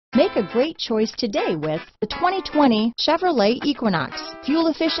Make a great choice today with the 2020 Chevrolet Equinox. Fuel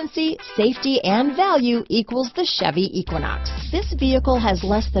efficiency, safety, and value equals the Chevy Equinox. This vehicle has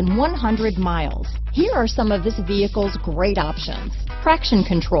less than 100 miles. Here are some of this vehicle's great options: traction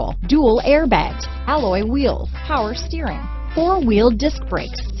control, dual airbags, alloy wheels, power steering, four-wheel disc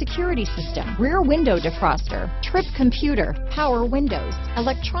brakes, security system, rear window defroster, trip computer, power windows,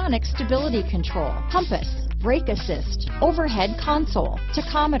 electronic stability control, compass, brake assist, overhead console,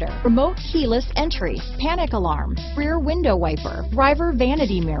 tachometer, remote keyless entry, panic alarm, rear window wiper, driver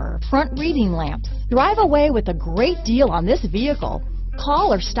vanity mirror, front reading lamps. Drive away with a great deal on this vehicle.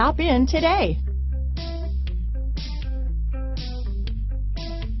 Call or stop in today.